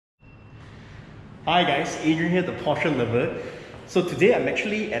Hi guys, Adrian here, the Porsche lover. So today I'm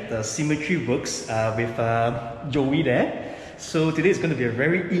actually at the Symmetry Works with Joey there. So today is going to be a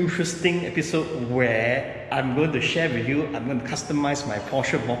very interesting episode where I'm going to share with you, I'm going to customize my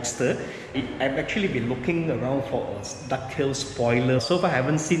Porsche Boxster. I've actually been looking around for a ducktail spoiler. So far I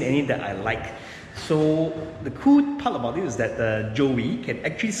haven't seen any that I like. So the cool part about it is that Joey can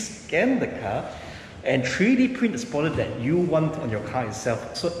actually scan the car and 3D print the spoiler that you want on your car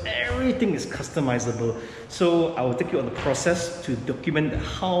itself. So everything is customizable. So I will take you on the process to document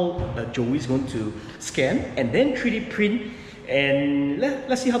how Joey is going to scan and then 3D print, and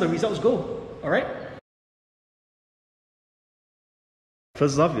let's see how the results go. Alright?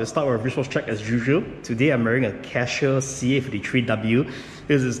 First off, we'll start with a visual check as usual. Today I'm wearing a casual CA53W.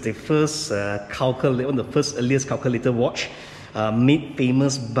 This is the first calculator, one of the first earliest calculator watch. Made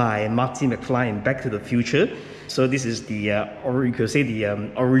famous by Marty McFly in Back to the Future. So this is the, you could say the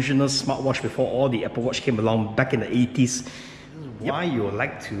original smartwatch before all the Apple Watch came along back in the 80s. Why you would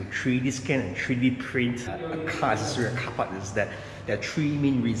like to 3D scan and 3D print a car accessory, a car part, is that there are three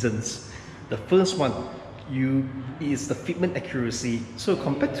main reasons. The first one is the fitment accuracy. So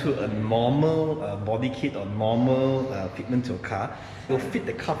compared to a normal body kit or normal fitment to a car, it will fit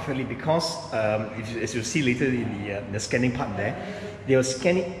the car perfectly because as you'll see later in the scanning part there, they will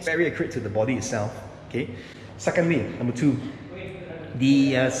scan it very accurate to the body itself. Okay. Secondly, number two,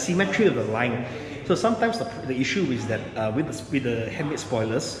 the symmetry of the line. So sometimes the issue is that with the handmade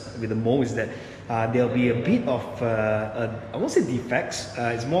spoilers, with the mold, is that there'll be a bit of, I won't say defects,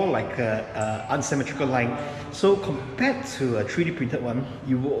 it's more like unsymmetrical line. So compared to a 3D printed one,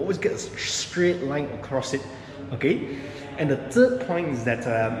 you will always get a straight line across it, okay? And the third point is that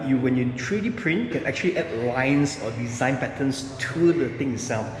when you 3D print, you can actually add lines or design patterns to the thing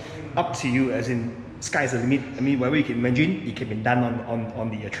itself. Up to you, as in, sky's the limit. I mean, whatever you can imagine, it can be done on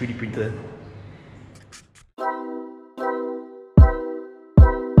the 3D printer.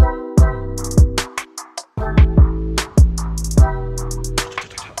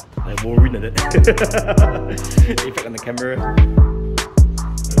 Worried at it. Effect on the camera.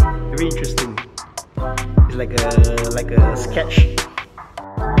 Very interesting. It's like a sketch.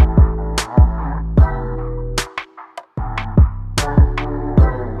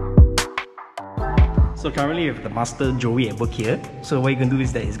 So currently we have the master Joey at work here. So what he's going to do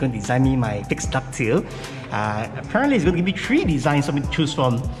is that he's going to design me my fixed ducktail. Apparently he's going to give me 3 designs for me to choose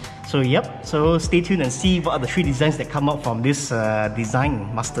from. So yep, so stay tuned and see what are the 3 designs that come out from this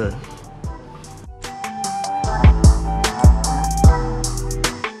design master.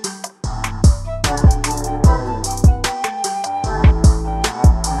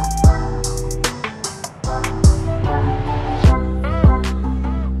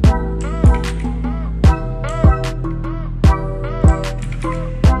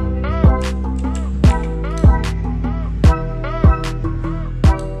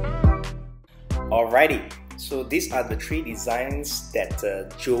 Alrighty, so these are the 3 designs that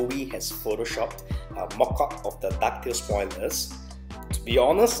Joey has photoshopped, mock-up of the ducktail spoilers. To be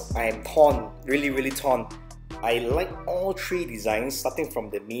honest, I am torn, really torn. I like all 3 designs, starting from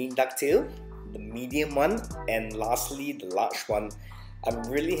the mini ducktail, the medium one, and lastly the large one. I'm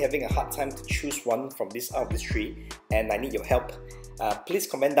really having a hard time to choose one from out of these 3, and I need your help. Please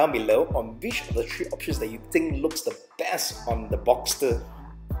comment down below on which of the 3 options that you think looks the best on the Boxster.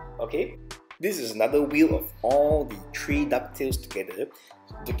 Okay? This is another wheel of all the 3 ducktails together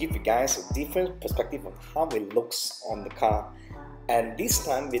to give you guys a different perspective on how it looks on the car. And this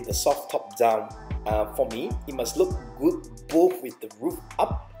time with the soft top down. For me, it must look good both with the roof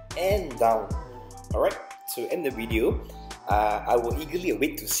up and down. Alright, to end the video, I will eagerly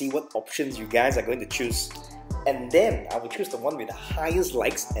await to see what options you guys are going to choose. And then I will choose the one with the highest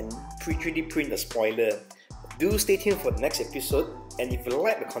likes and 3D print the spoiler. Do stay tuned for the next episode, and if you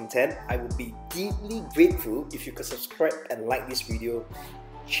like the content, I would be deeply grateful if you could subscribe and like this video.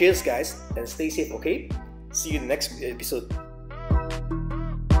 Cheers guys, and stay safe, okay? See you in the next episode.